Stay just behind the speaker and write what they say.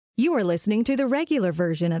You are listening to the regular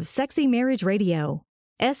version of Sexy Marriage Radio.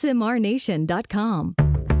 smrnation.com.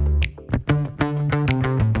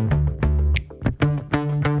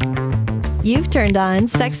 You've turned on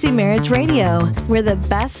Sexy Marriage Radio, where the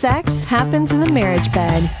best sex happens in the marriage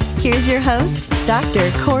bed. Here's your host,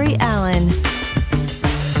 Dr. Corey Allen.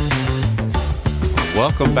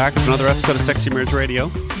 Welcome back to another episode of Sexy Marriage Radio,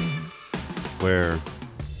 where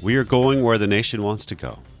we are going where the nation wants to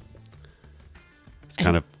go. It's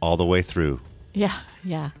kind of all the way through. Yeah.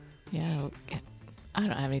 I don't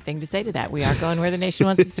have anything to say to that. We are going where the nation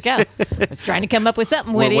wants us to go. I was trying to come up with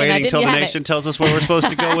something witty. We're waiting until the nation tells us where we're supposed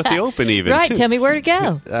to go with the open even. Right, tell me where to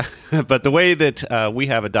go. But the way that we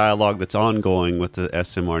have a dialogue that's ongoing with the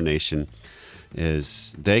SMR Nation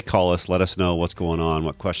is they call us, let us know what's going on,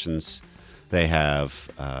 what questions they have,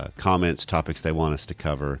 comments, topics they want us to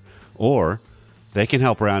cover, or they can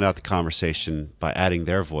help round out the conversation by adding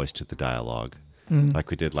their voice to the dialogue. Like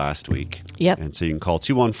we did last week. Yep. And so you can call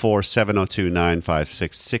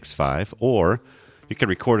 214-702-95665, or you can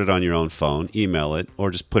record it on your own phone, email it,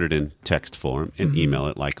 or just put it in text form and email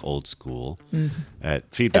it like old school at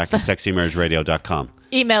feedback@sexymarriageradio.com.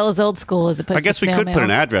 Email is old school as opposed to I guess we could put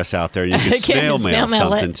an address out there and you could snail mail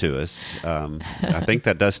something to us. I think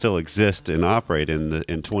that does still exist and operate in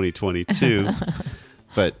 2022.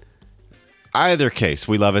 But either case,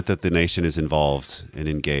 we love it that the nation is involved and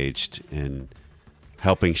engaged in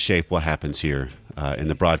helping shape what happens here in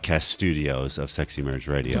the broadcast studios of Sexy Marriage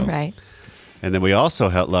Radio. Right. And then we also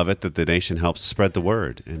love it that the nation helps spread the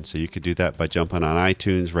word. And so you could do that by jumping on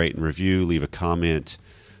iTunes, rate and review, leave a comment,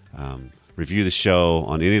 review the show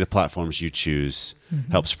on any of the platforms you choose,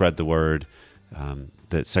 help spread the word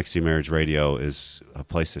that Sexy Marriage Radio is a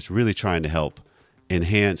place that's really trying to help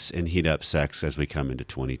enhance and heat up sex as we come into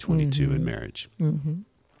 2022 in marriage.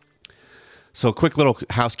 So a quick little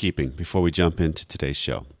housekeeping before we jump into today's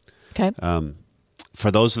show. Okay.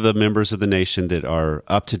 For those of the members of the nation that are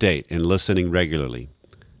up to date and listening regularly,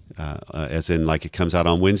 as in like it comes out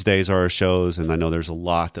on Wednesdays are our shows, and I know there's a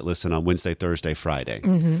lot that listen on Wednesday, Thursday, Friday.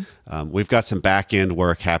 We've got some back-end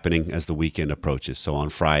work happening as the weekend approaches. So on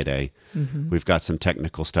Friday, we've got some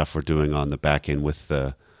technical stuff we're doing on the back end with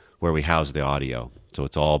where we house the audio. So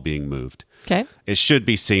it's all being moved. Okay. It should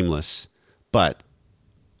be seamless, but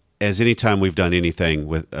as any time we've done anything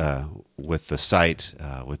with the site,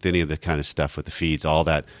 with any of the kind of stuff with the feeds, all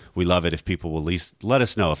that, we love it if people will at least let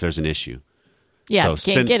us know if there's an issue. Yeah, if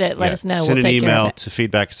you can't get it, let us know. Send we'll an take email care of it. to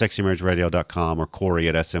feedback@sexymarriageradio.com or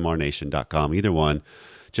Corey@smrnation.com, either one.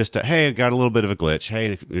 Just hey, I got a little bit of a glitch.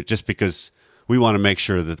 Hey, just because we want to make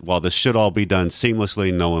sure that while this should all be done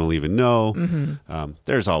seamlessly, no one will even know.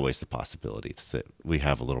 There's always the possibilities that we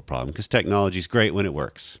have a little problem because technology is great when it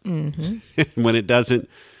works. When it doesn't,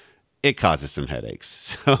 it causes some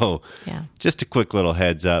headaches. So just a quick little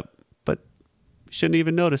heads up, but you shouldn't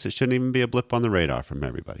even notice. It shouldn't even be a blip on the radar from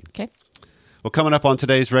everybody. Okay. Well, coming up on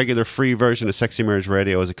today's regular free version of Sexy Marriage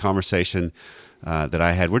Radio is a conversation that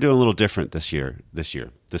I had. We're doing a little different this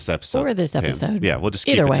episode. Or this episode. Pam. Yeah, we'll just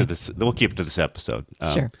keep it to this. We'll keep it to this episode.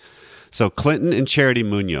 Sure. So Clinton and Charity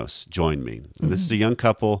Munoz joined me. And this is a young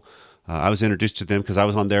couple. I was introduced to them because I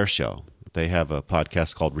was on their show. They have a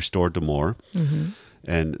podcast called Restored to More.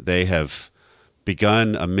 And they have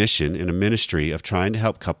begun a mission and a ministry of trying to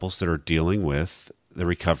help couples that are dealing with the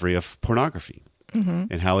recovery of pornography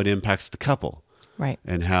and how it impacts the couple. Right.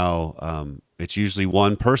 And how it's usually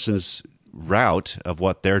one person's route of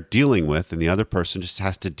what they're dealing with, and the other person just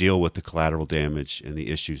has to deal with the collateral damage and the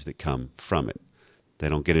issues that come from it. They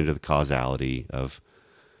don't get into the causality of,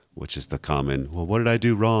 which is the common, well, what did I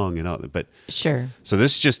do wrong? And all, but sure. So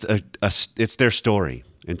this is just it's their story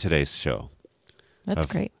in today's show. That's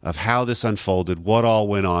great. Of how this unfolded, what all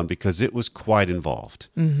went on, because it was quite involved.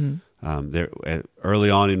 Early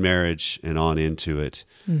on in marriage and on into it.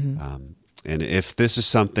 And if this is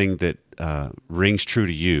something that rings true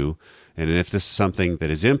to you, and if this is something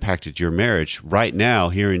that has impacted your marriage right now,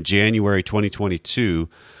 here in January 2022,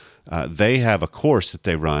 they have a course that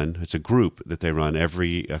they run. It's a group that they run a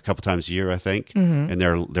couple times a year, I think, and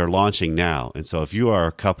they're launching now. And so if you are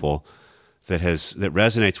a couple that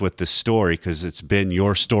resonates with this story because it's been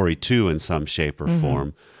your story too in some shape or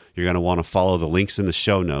form, you're going to want to follow the links in the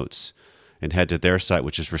show notes and head to their site,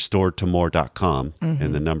 which is restoredtomore.com,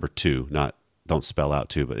 and the number 2, don't spell out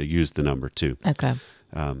 2, but use the number 2. Okay.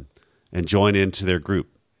 And join into their group.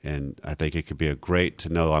 And I think it could be great to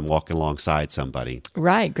know I'm walking alongside somebody.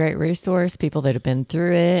 Right. Great resource. People that have been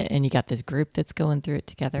through it. And you got this group that's going through it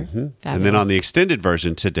together. And then on the extended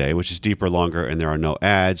version today, which is deeper, longer, and there are no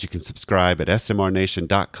ads, you can subscribe at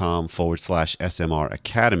smrnation.com/SMR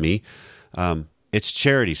Academy. It's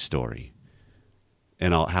Charity's story.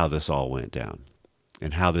 and how this all went down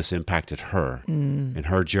and how this impacted her and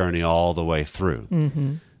her journey all the way through.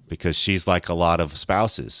 Mm-hmm. Because she's like a lot of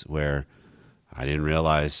spouses where I didn't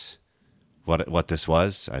realize what this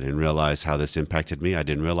was. I didn't realize how this impacted me. I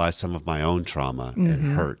didn't realize some of my own trauma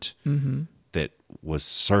and hurt that was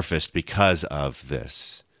surfaced because of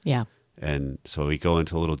this. Yeah. And so we go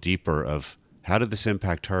into a little deeper of how did this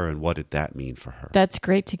impact her and what did that mean for her? That's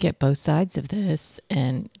great to get both sides of this.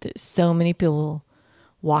 And so many people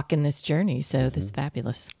walk in this journey. So this is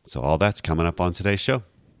fabulous. So all that's coming up on today's show.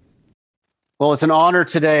 Well, it's an honor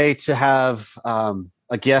today to have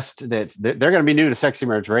a guest that they're going to be new to Sexy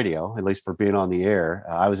Marriage Radio, at least for being on the air.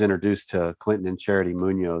 I was introduced to Clinton and Charity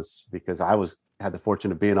Munoz because I had the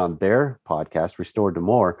fortune of being on their podcast, Restored to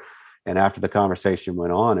More. And after the conversation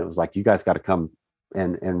went on, it was like, you guys got to come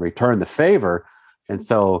and return the favor. And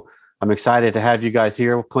so I'm excited to have you guys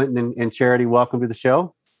here. Clinton and Charity, welcome to the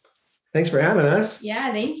show. Thanks for having us.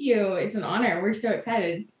 Yeah, thank you. It's an honor. We're so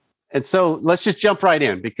excited. And so let's just jump right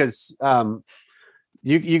in because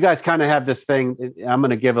you guys kind of have this thing. I'm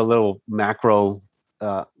going to give a little macro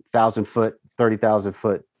 1,000 foot, 30,000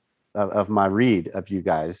 foot of my read of you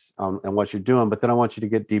guys and what you're doing. But then I want you to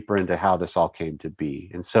get deeper into how this all came to be.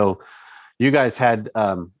 And so you guys had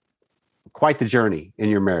quite the journey in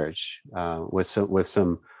your marriage with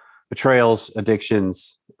some betrayals,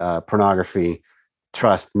 addictions, pornography,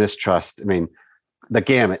 trust, mistrust. I mean, the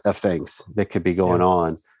gamut of things that could be going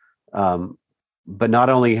on. But not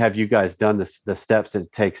only have you guys done the steps that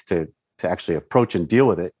it takes to actually approach and deal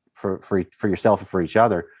with it for yourself and for each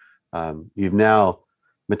other, you've now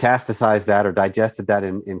metastasized that or digested that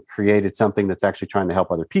and created something that's actually trying to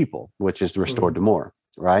help other people, which is Restored to More,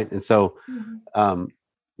 right? And so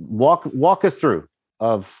walk us through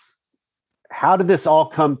of how did this all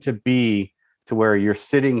come to be to where you're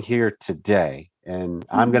sitting here today? And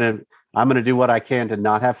I'm gonna do what I can to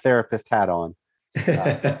not have therapist hat on.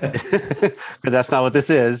 Because that's not what this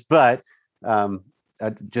is, but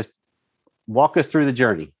just walk us through the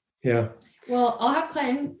journey. Yeah. Well, I'll have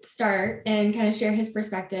Clinton start and kind of share his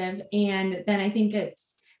perspective. And then I think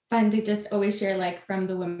it's fun to just always share like from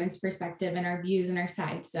the women's perspective and our views and our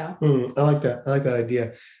sides. So I like that. I like that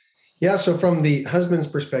idea. Yeah. So from the husband's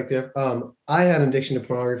perspective, I had an addiction to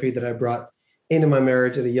pornography that I brought into my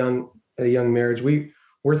marriage at a young marriage.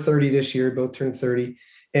 We're 30 this year, both turned 30.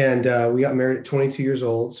 And we got married at 22 years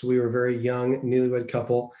old. So we were a very young, newlywed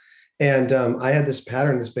couple. And I had this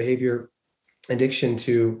pattern, this behavior addiction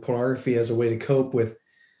to pornography as a way to cope with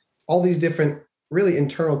all these different, really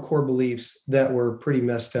internal core beliefs that were pretty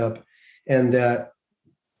messed up and that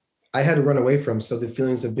I had to run away from. So the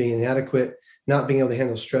feelings of being inadequate, not being able to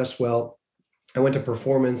handle stress well. I went to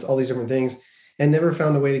performance, all these different things, and never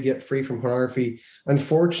found a way to get free from pornography.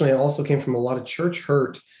 Unfortunately, I also came from a lot of church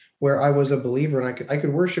hurt where I was a believer and I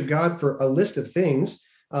could worship God for a list of things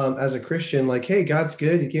as a Christian, like, hey, God's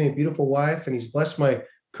good. He gave me a beautiful wife and he's blessed my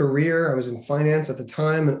career. I was in finance at the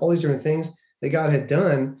time and all these different things that God had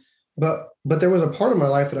done. But there was a part of my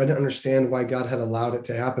life that I didn't understand why God had allowed it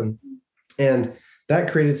to happen. And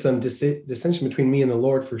that created some dissension between me and the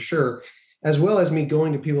Lord for sure, as well as me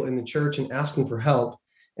going to people in the church and asking for help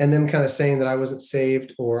and them kind of saying that I wasn't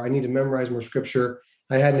saved or I need to memorize more scripture.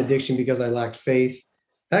 I had an addiction because I lacked faith.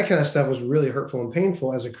 That kind of stuff was really hurtful and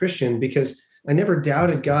painful as a Christian because I never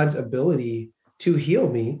doubted God's ability to heal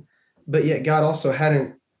me, but yet God also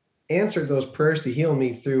hadn't answered those prayers to heal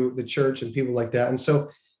me through the church and people like that. And so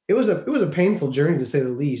it was a painful journey, to say the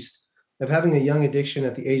least, of having a young addiction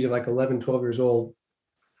at the age of like 11, 12 years old,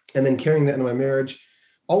 and then carrying that into my marriage,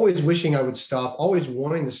 always wishing I would stop, always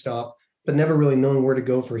wanting to stop, but never really knowing where to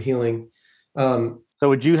go for healing. So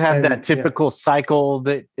would you have that typical cycle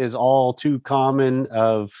that is all too common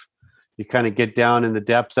of you kind of get down in the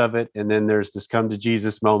depths of it and then there's this come to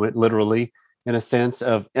Jesus moment, literally, in a sense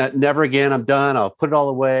of never again, I'm done. I'll put it all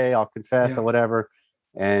away. I'll confess or whatever.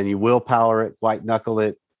 And you willpower it, white knuckle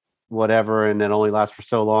it, whatever. And it only lasts for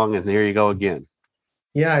so long. And there you go again.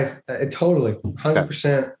 Yeah, I totally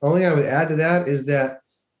 100%. Okay. Only I would add to that is that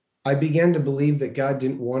I began to believe that God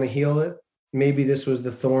didn't want to heal it. Maybe this was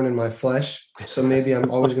the thorn in my flesh. So maybe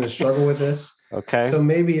I'm always going to struggle with this. Okay. So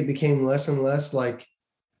maybe it became less and less like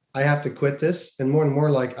I have to quit this and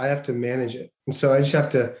more like I have to manage it. And so I just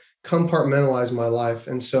have to compartmentalize my life.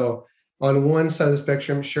 And so on one side of the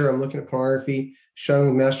spectrum, sure, I'm looking at pornography,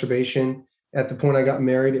 struggling with masturbation. At the point I got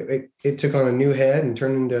married, it took on a new head and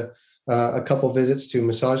turned into a couple of visits to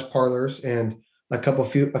massage parlors and a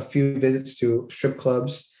few visits to strip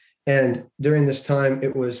clubs. And during this time,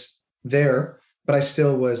 it was there, but I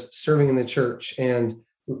still was serving in the church and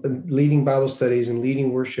leading Bible studies and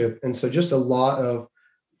leading worship. And so just a lot of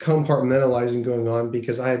compartmentalizing going on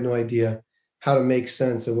because I had no idea how to make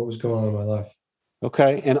sense of what was going on in my life.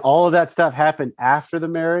 Okay. And all of that stuff happened after the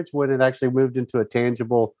marriage when it actually moved into a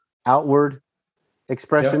tangible outward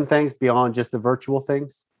expression things beyond just the virtual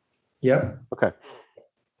things? Yep. Okay.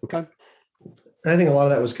 I think a lot of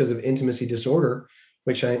that was because of intimacy disorder,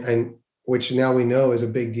 which which now we know is a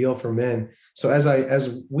big deal for men. So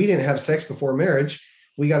as we didn't have sex before marriage,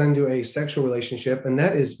 we got into a sexual relationship, and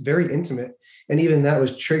that is very intimate. And even that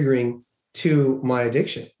was triggering to my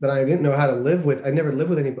addiction that I didn't know how to live with. I never lived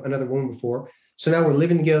with another woman before. So now we're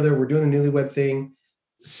living together. We're doing the newlywed thing.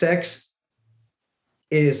 Sex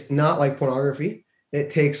is not like pornography. It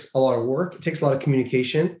takes a lot of work. It takes a lot of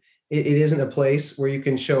communication. It isn't a place where you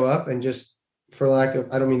can show up and just, for lack of,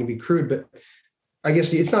 I don't mean to be crude, but I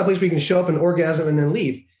guess it's not a place where you can show up and orgasm and then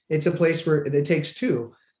leave. It's a place where it takes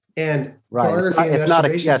two. And pornography it's not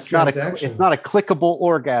a clickable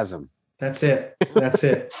orgasm. That's it.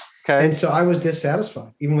 Okay. And so I was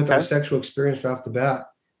dissatisfied, even with our sexual experience right off the bat.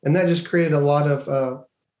 And that just created a lot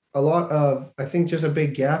of, I think, just a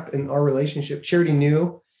big gap in our relationship. Charity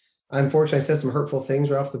knew, unfortunately, I said some hurtful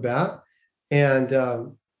things right off the bat. And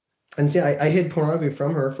yeah, I hid pornography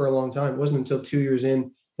from her for a long time. It wasn't until 2 years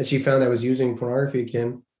in that she found I was using pornography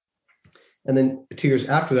again. And then 2 years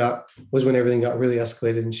after that was when everything got really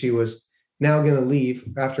escalated, and she was now going to leave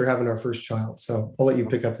after having our first child. So I'll let you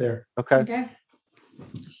pick up there. Okay.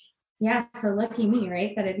 Yeah. So lucky me,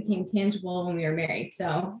 right? That it became tangible when we were married.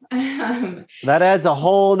 So that adds a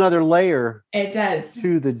whole nother layer. It does.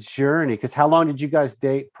 To the journey. Because how long did you guys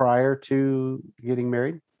date prior to getting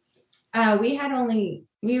married? We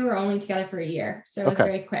were only together for a year. So it was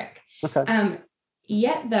very quick. Okay.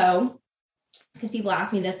 Yet though, because people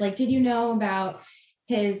ask me this, like, did you know about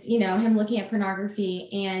his, him looking at pornography?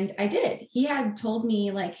 And I did. He had told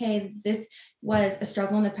me like, hey, this was a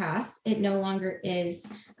struggle in the past. It no longer is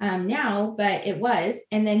now, but it was.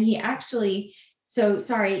 And then he actually,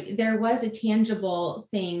 there was a tangible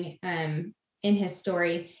thing in his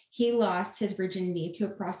story. He lost his virginity to a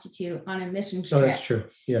prostitute on a mission trip. Oh, that's true.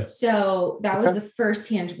 Yeah. So that was the first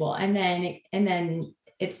tangible. And then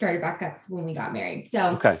it started back up when we got married.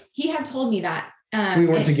 So he had told me that. We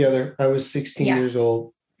weren't together. I was 16 years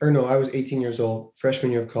old. Or no, I was 18 years old,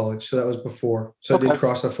 freshman year of college. So that was before. So I did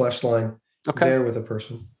cross the flesh line there with a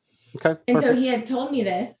person. Okay. And so he had told me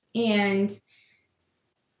this, and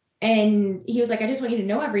he was like, I just want you to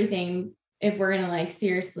know everything if we're going to like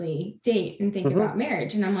seriously date and think about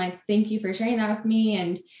marriage. And I'm like, thank you for sharing that with me.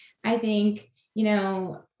 And I think,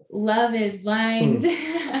 love is blind.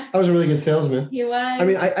 I was a really good salesman. He was. I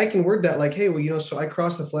mean, I can word that like, hey, well, so I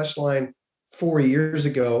crossed the flesh line 4 years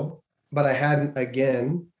ago, but I hadn't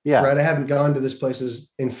again. Yeah. Right. I haven't gone to this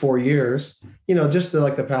places in 4 years, just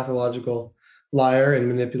the pathological liar and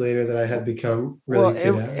manipulator that I had become really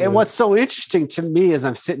good at. And what's so interesting to me as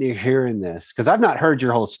I'm sitting here hearing this, because I've not heard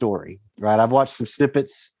your whole story, right? I've watched some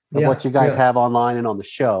snippets of what you guys have online and on the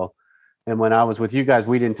show. And when I was with you guys,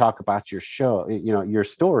 we didn't talk about your show, your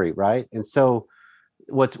story, right? And so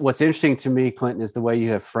what's interesting to me, Clinton, is the way you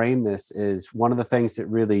have framed this is one of the things that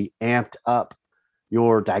really amped up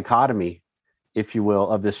your dichotomy, if you will,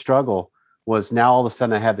 of this struggle was now all of a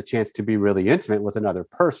sudden I had the chance to be really intimate with another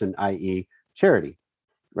person, i.e. Charity,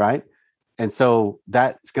 right? And so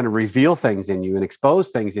that's going to reveal things in you and expose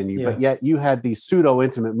things in you, but yet you had these pseudo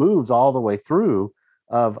intimate moves all the way through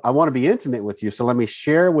of, I want to be intimate with you. So let me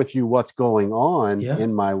share with you what's going on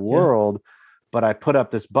in my world. But I put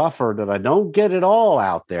up this buffer that I don't get it all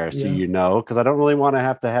out there. So, because I don't really want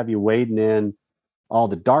to have you wading in all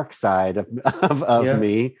the dark side of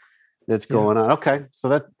me that's going on. Okay. So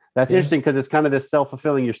that's interesting because it's kind of this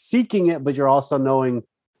self-fulfilling. You're seeking it, but you're also knowing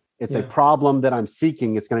it's a problem that I'm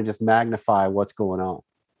seeking. It's going to just magnify what's going on.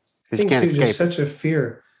 I think too, there's such a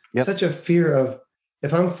fear of,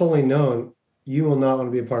 if I'm fully known, you will not want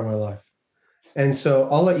to be a part of my life. And so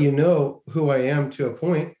I'll let you know who I am to a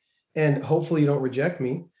point, and hopefully you don't reject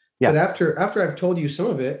me. But after I've told you some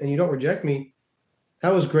of it and you don't reject me,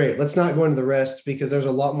 that was great. Let's not go into the rest because there's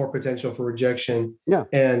a lot more potential for rejection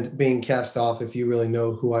and being cast off if you really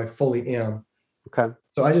know who I fully am. Okay.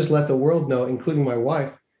 So I just let the world know, including my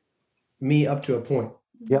wife, me up to a point.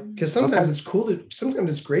 Yep. Because sometimes it's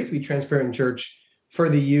sometimes it's great to be transparent in church for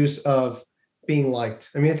the use of being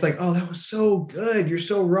liked. I mean, it's like, oh, that was so good. You're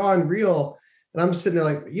so raw and real. And I'm sitting there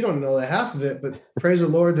like, you don't know the half of it, but praise the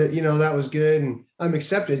Lord that, that was good. And I'm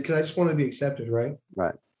accepted because I just want to be accepted. Right.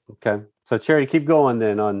 Right. Okay. So Charity, keep going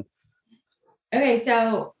then on. Okay.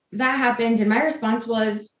 So that happened. And my response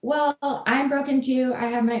was, well, I'm broken too. I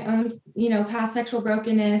have my own, past sexual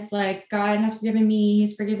brokenness. Like, God has forgiven me.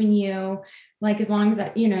 He's forgiven you. Like, as long as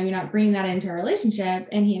that, you're not bringing that into our relationship.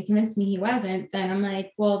 And he had convinced me he wasn't, then I'm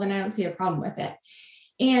like, well, then I don't see a problem with it.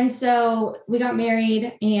 And so we got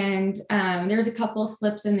married, and there was a couple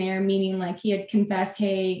slips in there, meaning like he had confessed,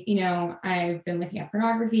 hey, I've been looking at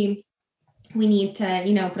pornography. We need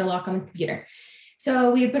to, put a lock on the computer.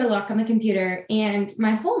 So we put a lock on the computer, and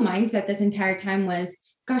my whole mindset this entire time was,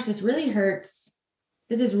 gosh, this really hurts.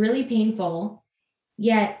 This is really painful.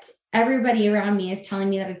 Yet everybody around me is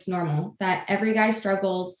telling me that it's normal, that every guy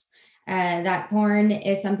struggles, that porn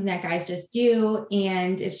is something that guys just do.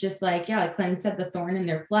 And it's just like, yeah, like Clinton said, the thorn in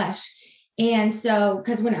their flesh. And so,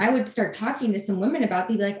 because when I would start talking to some women about,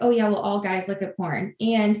 they'd be like, oh yeah, well, all guys look at porn.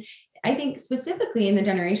 And I think specifically in the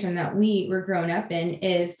generation that we were growing up in,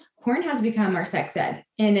 is porn has become our sex ed.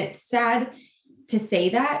 And it's sad to say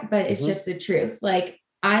that, but it's just the truth. Like,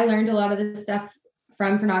 I learned a lot of this stuff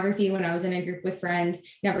from pornography when I was in a group with friends,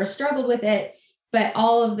 never struggled with it, but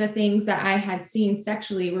all of the things that I had seen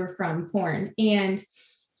sexually were from porn. And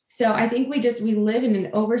so I think we live in an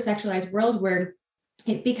over-sexualized world where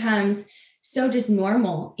it becomes so just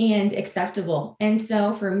normal and acceptable. And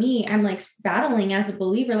so for me, I'm like battling as a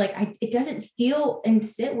believer, like it doesn't feel and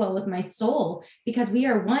sit well with my soul, because we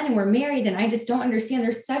are one and we're married. And I just don't understand.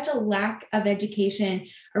 There's such a lack of education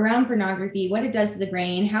around pornography, what it does to the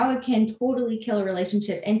brain, how it can totally kill a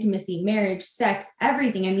relationship, intimacy, marriage, sex,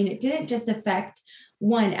 everything. I mean, it didn't just affect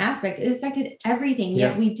one aspect, it affected everything.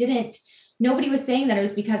 Yeah. Yet nobody was saying that it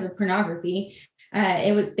was because of pornography.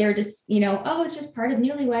 They were just, oh, it's just part of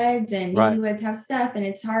newlyweds, and newlyweds have stuff and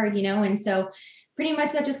it's hard, and so pretty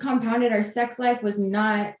much that just compounded. Our sex life was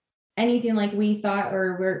not anything like we thought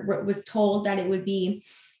or was told that it would be.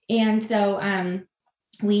 And so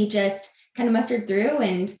we just kind of mustered through,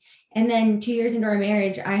 and then 2 years into our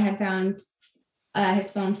marriage, I had found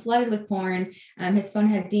his phone flooded with porn. His phone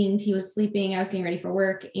had dinged. He was sleeping. I was getting ready for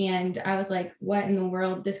work. And I was like, what in the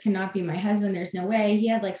world? This cannot be my husband. There's no way. He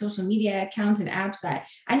had like social media accounts and apps that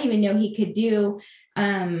I didn't even know he could do.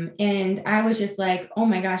 And I was just like, oh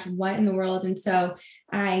my gosh, what in the world? And so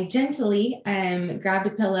I gently grabbed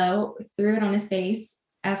a pillow, threw it on his face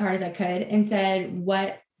as hard as I could, and said,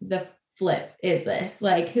 what the flip is this?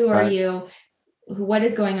 Like, who are you? What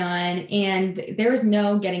is going on? And there was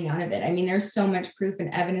no getting out of it. I mean, there's so much proof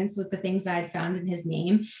and evidence with the things that I'd found in his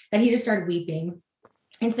name that he just started weeping.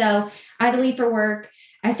 And so I had to leave for work.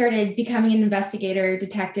 I started becoming an investigator,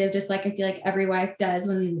 detective, just like I feel like every wife does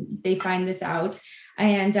when they find this out.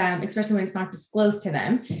 And especially when it's not disclosed to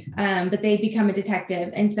them, but they become a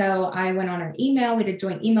detective. And so I went on our email. We had a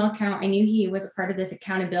joint email account. I knew he was a part of this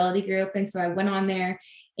accountability group. And so I went on there,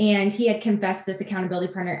 and he had confessed this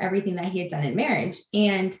accountability partner everything that he had done in marriage.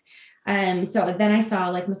 And so then I saw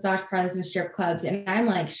like massage parlors and strip clubs, and I'm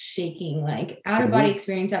like shaking, like out of body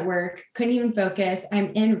experience at work, couldn't even focus.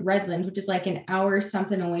 I'm in Redlands, which is like an hour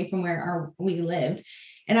something away from where we lived.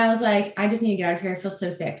 And I was like, I just need to get out of here. I feel so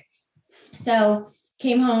sick. So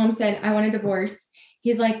came home, said, I want a divorce.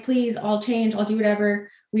 He's like, please, I'll change. I'll do whatever.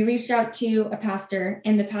 We reached out to a pastor,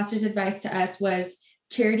 and the pastor's advice to us was,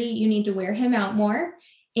 Charity, you need to wear him out more.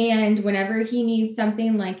 And whenever he needs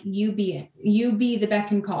something, like you be the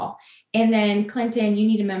beck and call. And then Clinton, you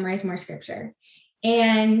need to memorize more scripture.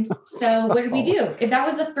 And so what did we do? If that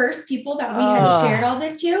was the first people that we had shared all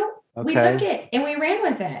this to, we took it and we ran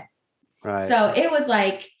with it. Right. So it was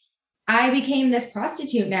like, I became this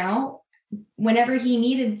prostitute now. Whenever he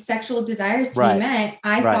needed sexual desires to be met,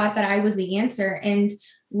 I thought that I was the answer. And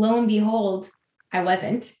lo and behold, I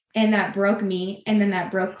wasn't. And that broke me. And then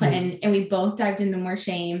that broke Clinton. And we both dived into more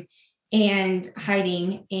shame and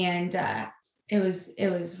hiding. And it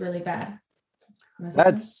was really bad.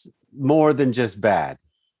 That's more than just bad.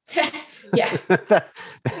 Yeah.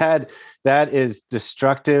 that is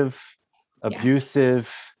destructive,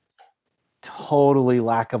 abusive, totally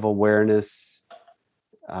lack of awareness.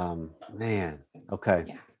 Man. Okay.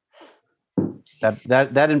 Yeah.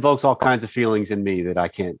 That invokes all kinds of feelings in me that I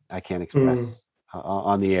can't express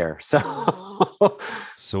on the air. So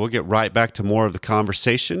we'll get right back to more of the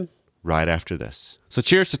conversation right after this. So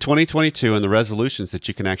cheers to 2022 and the resolutions that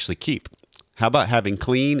you can actually keep. How about having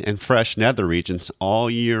clean and fresh nether regions all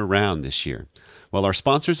year round this year? Well, our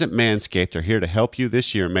sponsors at Manscaped are here to help you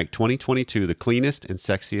this year make 2022 the cleanest and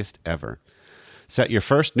sexiest ever. Set your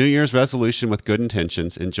first New Year's resolution with good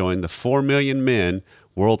intentions and join the 4 million men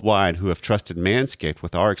worldwide who have trusted Manscaped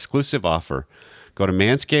with our exclusive offer. Go to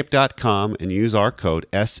manscaped.com and use our code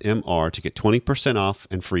SMR to get 20% off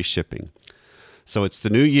and free shipping. So it's the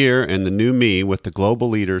new year and the new me with the global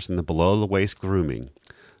leaders in the below-the-waist grooming.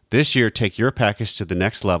 This year, take your package to the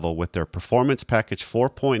next level with their Performance Package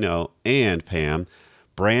 4.0 and, Pam,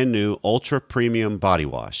 brand new Ultra Premium Body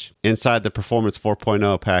Wash. Inside the Performance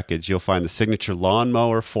 4.0 package, you'll find the Signature Lawn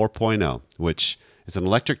Mower 4.0, which is an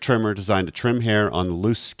electric trimmer designed to trim hair on the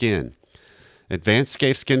loose skin. Advanced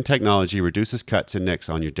Scaife Skin technology reduces cuts and nicks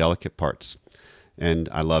on your delicate parts. And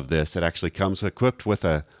I love this. It actually comes equipped with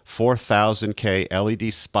a 4000K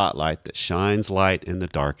LED spotlight that shines light in the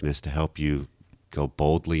darkness to help you go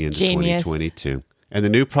boldly into Genius. 2022. And the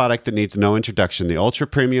new product that needs no introduction, the Ultra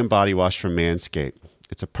Premium Body Wash from Manscaped.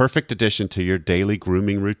 It's a perfect addition to your daily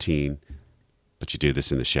grooming routine, but you do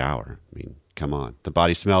this in the shower. I mean, come on. The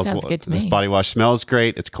body smells. Sounds good to me. This body wash smells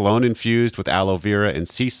great. It's cologne infused with aloe vera and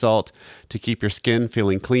sea salt to keep your skin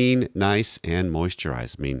feeling clean, nice, and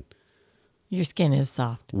moisturized. I mean, Your skin is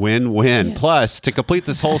soft. win-win. Yes. Plus, to complete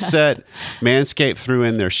this whole set, Manscaped threw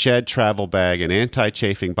in their Shed travel bag and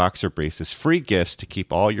anti-chafing boxer briefs as free gifts to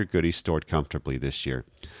keep all your goodies stored comfortably this year.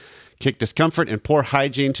 Kick discomfort and poor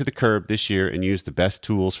hygiene to the curb this year and use the best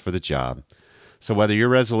tools for the job. So whether your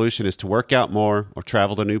resolution is to work out more or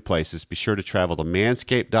travel to new places, be sure to travel to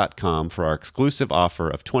manscaped.com for our exclusive offer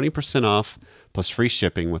of 20% off plus free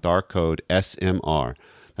shipping with our code SMR.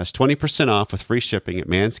 That's 20% off with free shipping at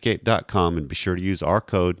manscaped.com, and be sure to use our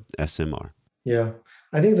code SMR. Yeah.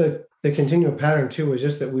 I think the continual pattern too was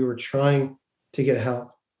just that we were trying to get help.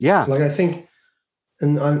 Yeah. Like I think,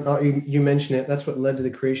 and you mentioned it, that's what led to the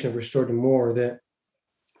creation of Restored to More, that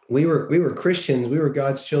we were Christians, we were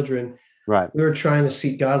God's children. Right. We were trying to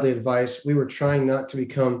seek godly advice. We were trying not to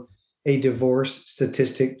become a divorce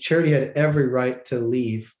statistic. Charity had every right to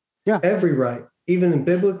leave. Yeah. Every right. Even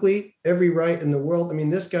biblically, every right in the world. I mean,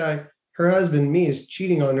 this guy, her husband, me, is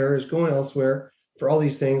cheating on her, is going elsewhere for all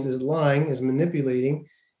these things, is lying, is manipulating,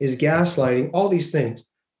 is gaslighting, all these things.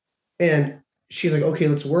 And she's like, okay,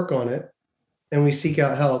 let's work on it. And we seek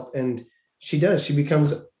out help. And she does. She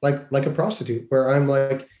becomes like a prostitute, where I'm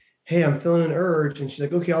like, hey, I'm feeling an urge. And she's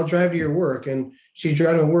like, okay, I'll drive to your work. And she's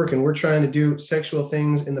driving to work, and we're trying to do sexual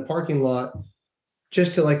things in the parking lot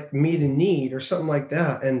just to like meet a need or something like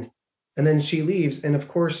that. And then she leaves. And of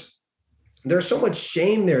course, there's so much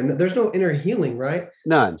shame there. There's no inner healing, right?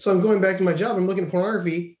 None. So I'm going back to my job. I'm looking at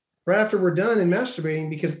pornography right after we're done and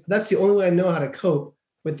masturbating, because that's the only way I know how to cope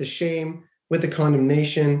with the shame, with the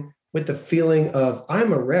condemnation, with the feeling of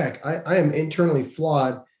I'm a wreck. I am internally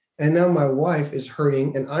flawed. And now my wife is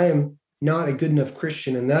hurting, and I am not a good enough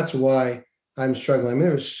Christian. And that's why I'm struggling. I mean,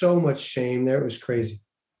 there was so much shame there. It was crazy.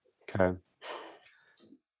 Okay.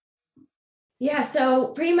 Yeah. So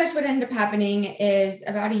pretty much what ended up happening is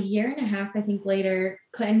about a year and a half, I think later,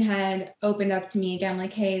 Clinton had opened up to me again,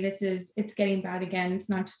 like, hey, it's getting bad again. It's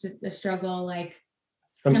not just a struggle. Like,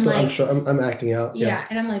 I'm acting out. Yeah.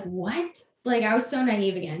 And I'm like, what? Like, I was so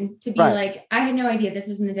naive again to be Right. like, I had no idea this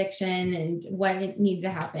was an addiction and what it needed to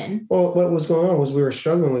happen. Well, what was going on was we were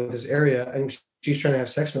struggling with this area, and she's trying to have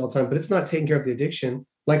sex with me all the time, but it's not taking care of the addiction.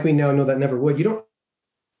 Like we now know that never would. You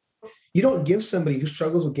don't give somebody who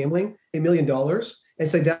struggles with gambling $1 million and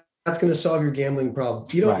say that's going to solve your gambling problem.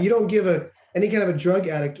 You don't give any kind of a drug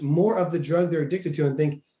addict more of the drug they're addicted to and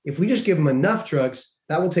think if we just give them enough drugs,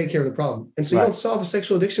 that will take care of the problem. And so you don't solve a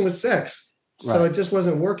sexual addiction with sex. So it just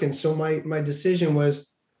wasn't working. So my decision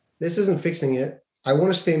was, this isn't fixing it. I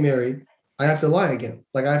want to stay married. I have to lie again.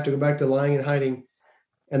 Like I have to go back to lying and hiding.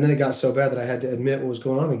 And then it got so bad that I had to admit what was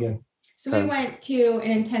going on again. So we went to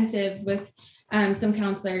an intensive with some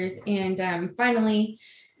counselors, and finally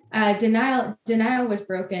denial was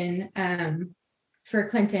broken for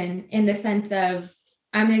Clinton, in the sense of,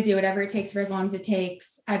 I'm going to do whatever it takes for as long as it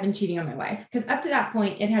takes. I've been cheating on my wife. Because up to that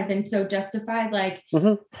point, it had been so justified. Like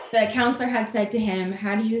the counselor had said to him,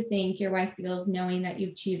 how do you think your wife feels knowing that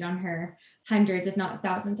you've cheated on her hundreds, if not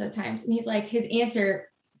thousands of times? And he's like, his answer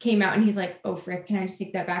came out and he's like, oh, frick, can I just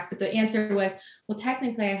take that back? But the answer was, well,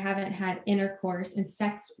 technically I haven't had intercourse and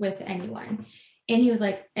sex with anyone. And he was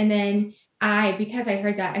like, and then because I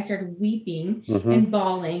heard that, I started weeping and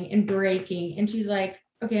bawling and breaking. And she's like,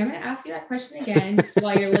 okay, I'm going to ask you that question again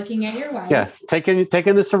while you're looking at your wife. Yeah, taking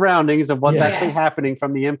the surroundings of what's actually happening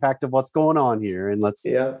from the impact of what's going on here, and let's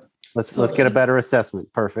get a better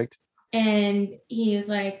assessment. Perfect. And he was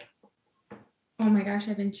like, oh my gosh,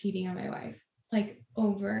 I've been cheating on my wife, like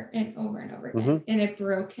over and over and over again, and it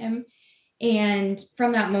broke him. And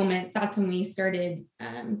from that moment, that's when we started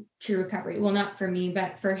true recovery. Well, not for me,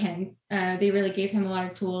 but for him. They really gave him a lot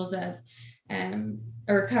of tools of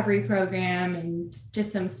a recovery program and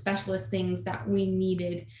just some specialist things that we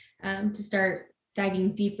needed to start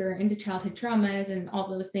diving deeper into childhood traumas and all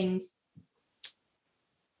those things.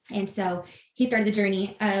 And so he started the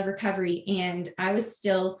journey of recovery, and I was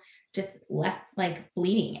still just left like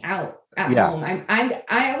bleeding out at Yeah. home.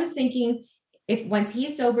 I was thinking if once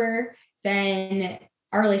he's sober, then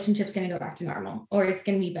our relationship's going to go back to normal or it's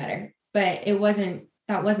going to be better. But that wasn't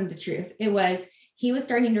the truth. It was, he was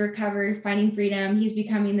starting to recover, finding freedom. He's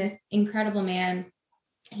becoming this incredible man.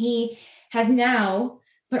 He has now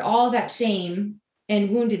put all that shame and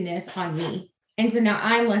woundedness on me. And so now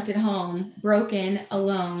I'm left at home, broken,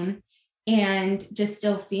 alone, and just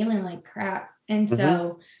still feeling like crap. And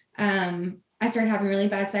so I started having really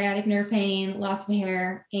bad sciatic nerve pain, loss of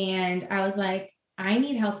hair. And I was like, I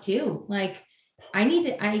need help too. Like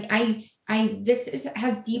this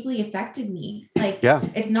has deeply affected me. Like,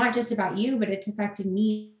 it's not just about you, but it's affected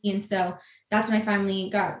me. And so that's when I finally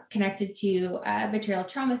got connected to a betrayal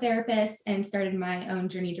trauma therapist and started my own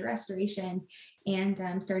journey to restoration and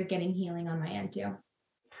started getting healing on my end too.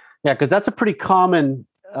 Yeah, because that's a pretty common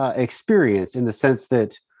experience in the sense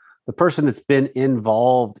that the person that's been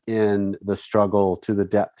involved in the struggle to the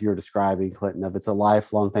depth you're describing, Clinton, of it's a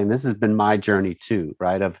lifelong thing. This has been my journey too,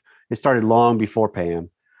 right? It started long before Pam.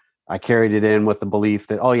 I carried it in with the belief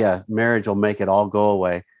that, oh yeah, marriage will make it all go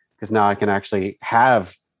away because now I can actually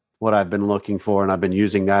have what I've been looking for. And I've been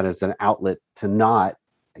using that as an outlet to not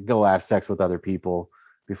go have sex with other people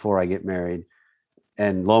before I get married.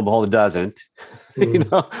 And lo and behold, it doesn't,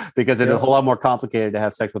 because it's a whole lot more complicated to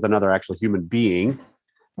have sex with another actual human being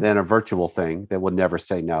than a virtual thing that will never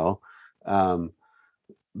say no.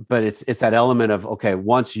 But it's that element of, okay,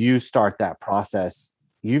 once you start that process,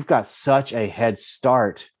 you've got such a head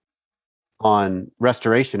start on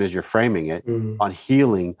restoration as you're framing it, on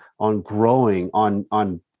healing, on growing,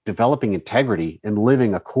 on developing integrity and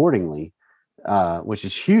living accordingly, which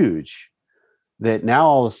is huge. That now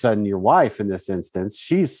all of a sudden your wife in this instance,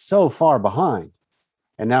 she's so far behind.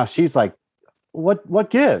 And now she's like, what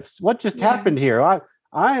gives? What just happened here?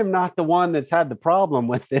 I am not the one that's had the problem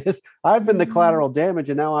with this. I've been the collateral damage.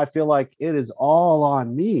 And now I feel like it is all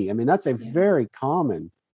on me. I mean, that's a very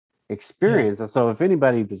common experience. And so if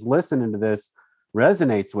anybody that's listening to this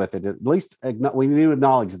resonates with it, at least we need to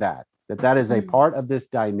acknowledge that is a part of this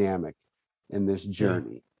dynamic in this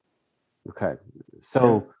journey. Okay.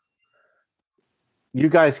 So you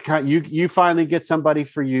guys you finally get somebody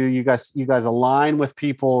for you. You guys align with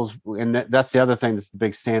people's, and that's the other thing that's the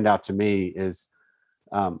big standout to me is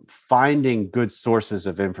finding good sources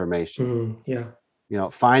of information.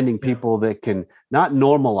 Finding people that can not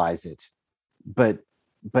normalize it, but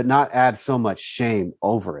not add so much shame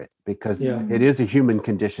over it, because it is a human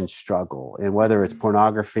condition struggle. And whether it's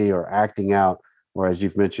pornography or acting out, or as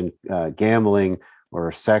you've mentioned, gambling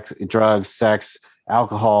or sex, drugs, sex,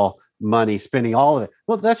 alcohol, money, spending, all of it.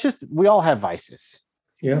 Well, that's just, we all have vices.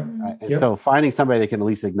 So finding somebody that can at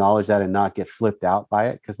least acknowledge that and not get flipped out by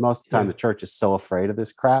it, because most of the time the church is so afraid of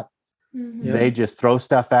this crap. They just throw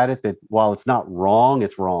stuff at it that while it's not wrong,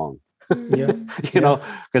 it's wrong. Because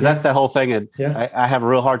that's that whole thing. And I have a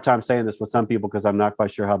real hard time saying this with some people because I'm not quite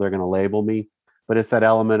sure how they're going to label me, but it's that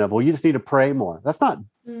element of, well, you just need to pray more. That's not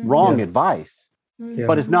wrong advice,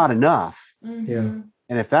 but it's not enough.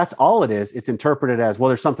 And if that's all it is, it's interpreted as, well,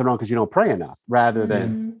 there's something wrong because you don't pray enough, rather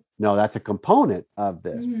than, no, that's a component of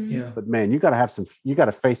this. But man, you got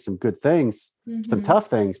to face some good things, some tough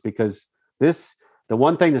things, because the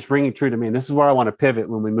one thing that's ringing true to me, and this is where I want to pivot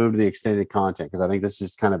when we move to the extended content, because I think this is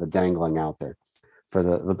just kind of a dangling out there for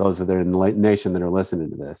those that are in the nation that are listening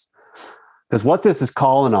to this. Because what this is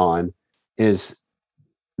calling on is,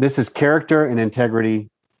 this is character and integrity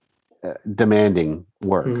demanding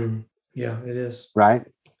work. Yeah, it is. Right?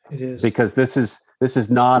 It is. Because this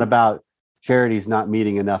is not about Charity's not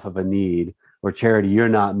meeting enough of a need, or Charity, you're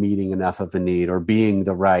not meeting enough of a need, or being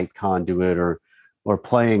the right conduit, or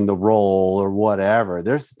playing the role, or whatever.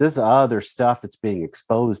 There's other stuff that's being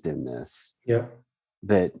exposed in this.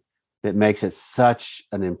 That makes it such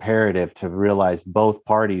an imperative to realize both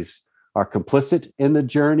parties are complicit in the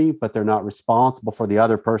journey, but they're not responsible for the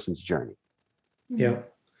other person's journey. Does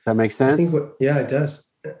that make sense? I think it does.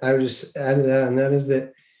 I would just add to that, and that is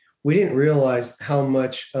that we didn't realize how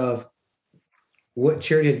much of what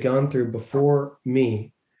Charity had gone through before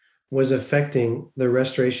me was affecting the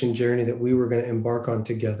restoration journey that we were going to embark on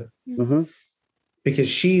together. Because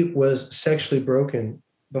she was sexually broken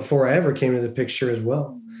before I ever came into the picture as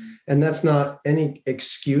well. And that's not any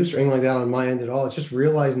excuse or anything like that on my end at all. It's just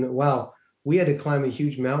realizing that, wow, we had to climb a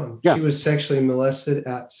huge mountain. She was sexually molested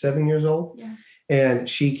at 7 years old. And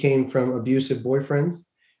she came from abusive boyfriends.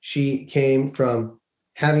 She came from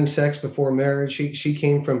having sex before marriage. She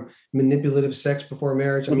came from manipulative sex before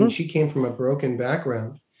marriage. I mean, she came from a broken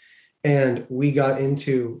background, and we got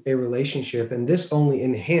into a relationship, and this only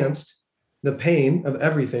enhanced the pain of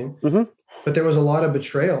everything. But there was a lot of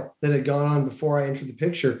betrayal that had gone on before I entered the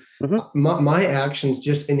picture. My actions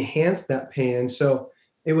just enhanced that pain. And so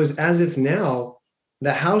it was as if now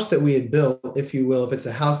the house that we had built, if you will, if it's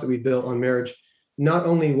a house that we built on marriage, not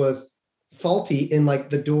only was faulty in like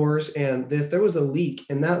the doors and this, there was a leak,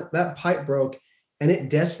 and that pipe broke and it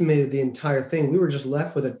decimated the entire thing. We were just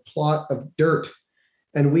left with a plot of dirt,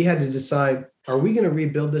 and we had to decide, are we going to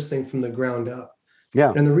rebuild this thing from the ground up?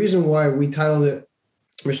 Yeah. And the reason why we titled it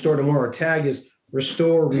Restore to More, our tag is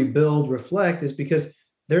restore, rebuild, reflect, is because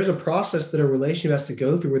there's a process that a relationship has to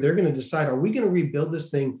go through where they're going to decide, are we going to rebuild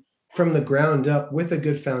this thing from the ground up with a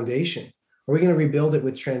good foundation? Are we going to rebuild it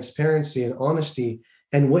with transparency and honesty?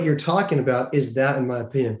 And what you're talking about is that, in my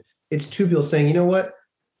opinion, it's two people saying, you know what?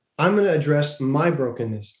 I'm going to address my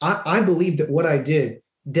brokenness. I believe that what I did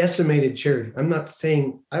decimated Charity. I'm not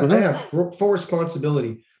saying I have full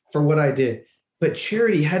responsibility for what I did, but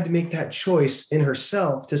Charity had to make that choice in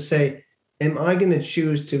herself to say, am I going to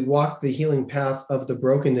choose to walk the healing path of the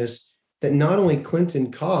brokenness that not only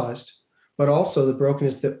Clinton caused, but also the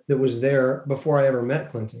brokenness that was there before I ever met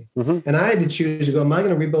Clinton? And I had to choose to go, am I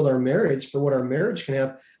going to rebuild our marriage for what our marriage can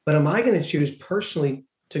have? But am I going to choose personally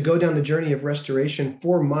to go down the journey of restoration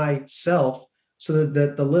for myself so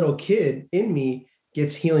that the little kid in me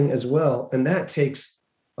gets healing as well? And that takes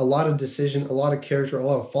a lot of decision, a lot of character, a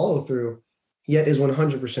lot of follow through, yet is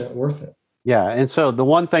 100% worth it. Yeah. And so the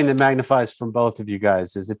one thing that magnifies from both of you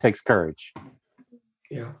guys is it takes courage.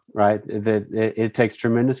 Yeah. Right. That it takes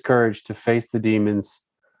tremendous courage to face the demons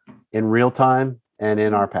in real time and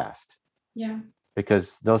in our past. Yeah.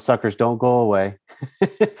 Because those suckers don't go away.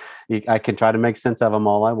 I can try to make sense of them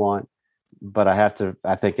all I want, but I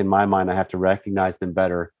think in my mind, I have to recognize them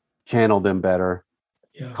better, channel them better,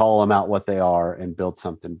 call them out what they are, and build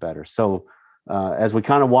something better. So as we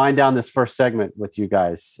kind of wind down this first segment with you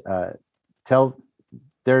guys, I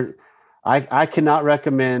cannot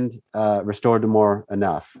recommend Restore to More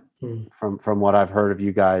enough from what I've heard of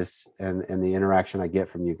you guys and the interaction I get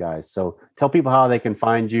from you guys. So tell people how they can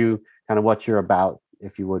find you, kind of what you're about,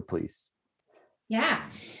 if you would, please. Yeah.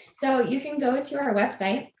 So you can go to our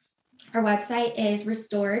website. Our website is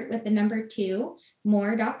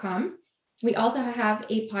restored2more.com. We also have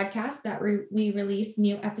a podcast that we release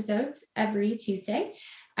new episodes every Tuesday.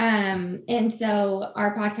 And so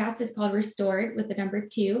our podcast is called Restored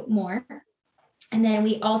 2 More. And then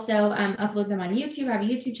we also upload them on YouTube, have a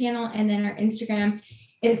YouTube channel. And then our Instagram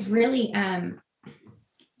is really,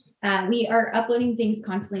 we are uploading things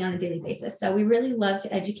constantly on a daily basis. So we really love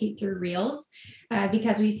to educate through Reels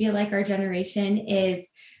because we feel like our generation is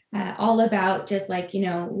all about just like,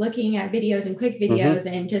 looking at videos and quick videos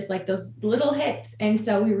and just like those little hits. And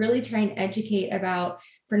so we really try and educate about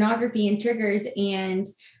pornography and triggers and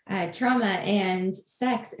trauma and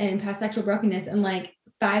sex and past sexual brokenness in like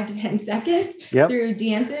 5 to 10 seconds through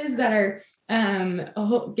dances that are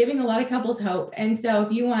giving a lot of couples hope. And so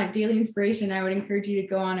if you want daily inspiration, I would encourage you to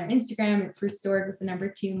go on our Instagram. It's Restored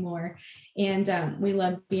 2 More. And we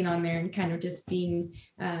love being on there and kind of just being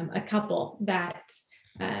a couple that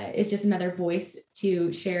is just another voice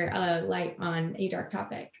to share a light on a dark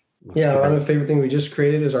topic. Yeah. Our other favorite thing we just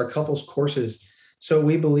created is our couples courses. So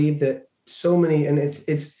we believe that so many, and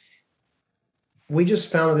we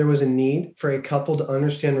just found that there was a need for a couple to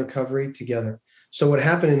understand recovery together. So what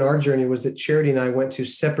happened in our journey was that Charity and I went to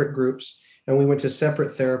separate groups, and we went to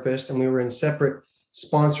separate therapists, and we were in separate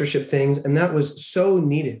sponsorship things. And that was so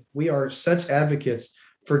needed. We are such advocates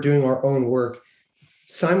for doing our own work.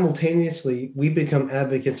 Simultaneously, we become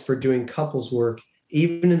advocates for doing couples work,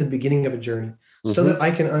 even in the beginning of a journey, so that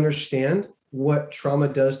I can understand what trauma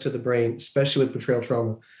does to the brain, especially with betrayal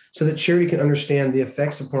trauma, so that Charity can understand the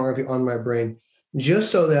effects of pornography on my brain,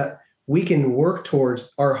 just so that we can work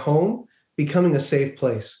towards our home becoming a safe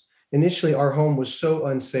place. Initially, our home was so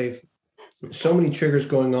unsafe, so many triggers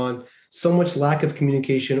going on, so much lack of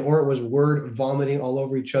communication, or it was word vomiting all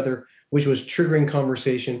over each other, which was triggering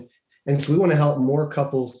conversation. And so we want to help more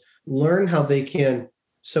couples learn how they can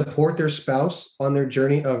support their spouse on their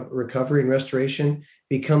journey of recovery and restoration,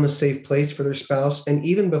 become a safe place for their spouse. And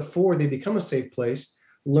even before they become a safe place,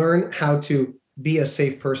 learn how to be a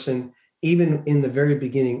safe person, even in the very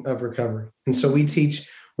beginning of recovery. And so we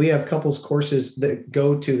have couples courses that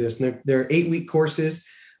go to this, and they're 8-week courses,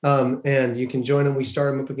 and you can join them. We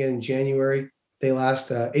start them up again in January. They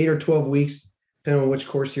last 8 or 12 weeks, depending on which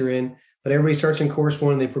course you're in. But everybody starts in course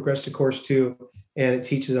 1 and they progress to course 2, and it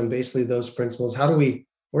teaches them basically those principles.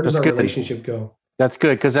 Where does our relationship go? That's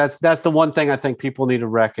good, because that's the one thing I think people need to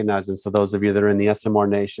recognize. And so those of you that are in the SMR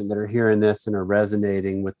Nation that are hearing this and are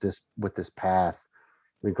resonating with this path,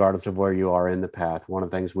 regardless of where you are in the path. One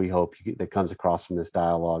of the things we hope that comes across from this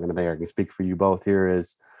dialogue, and I can speak for you both here,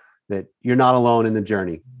 is that you're not alone in the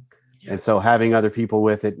journey. Yeah. And so having other people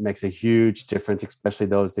with it makes a huge difference, especially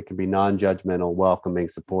those that can be non-judgmental, welcoming,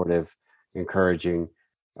 supportive, encouraging,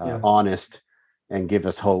 honest, and give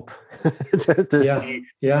us hope to see.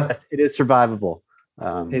 Yeah, it is survivable.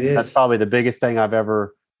 It is. That's probably the biggest thing I've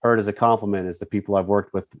ever heard as a compliment, is the people I've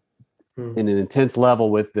worked with in an intense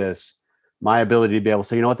level with this. My ability to be able to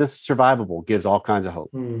say, you know what, this is survivable, gives all kinds of hope.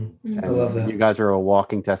 I love that. You guys are a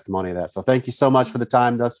walking testimony of that. So thank you so much for the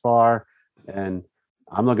time thus far. And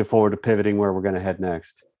I'm looking forward to pivoting where we're going to head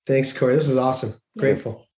next. Thanks, Corey. This is awesome.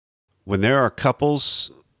 Grateful. When there are couples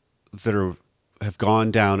that have gone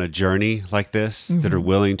down a journey like this, that are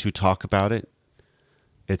willing to talk about it,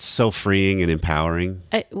 it's so freeing and empowering.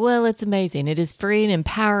 Well, it's amazing. It is free and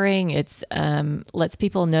empowering. It's lets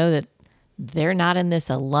people know that they're not in this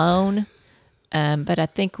alone. But I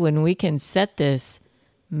think when we can set this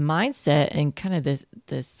mindset and kind of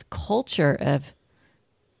this culture of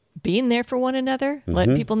being there for one another,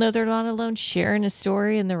 let people know they're not alone, sharing a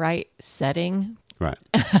story in the right setting. Right.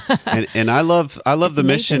 and I love the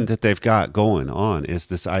mission that they've got going on, is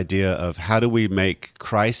this idea of how do we make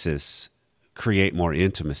crisis create more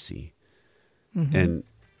intimacy and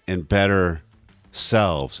better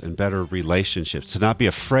selves and better relationships, to not be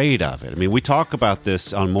afraid of it. I mean, we talk about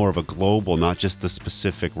this on more of a global, not just the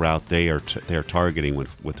specific route they are targeting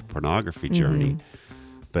with the pornography journey,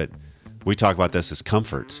 but we talk about this as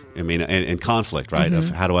comfort. I mean, and conflict, right? Of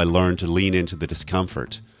how do I learn to lean into the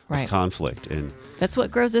discomfort of conflict, and that's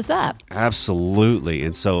what grows us up. Absolutely.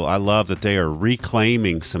 And so I love that they are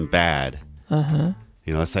reclaiming some bad. You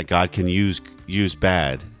know, it's like God can use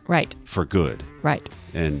bad for good. Right.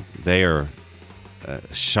 And they are a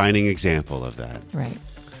shining example of that. Right.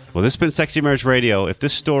 Well, this has been Sexy Marriage Radio. If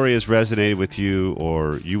this story has resonated with you,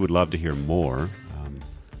 or you would love to hear more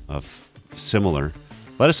of similar,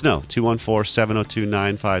 let us know.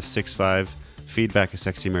 214-702-9565. Feedback at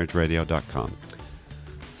sexymarriageradio.com.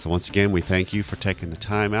 So once again, we thank you for taking the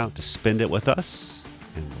time out to spend it with us,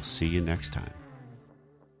 and we'll see you next time.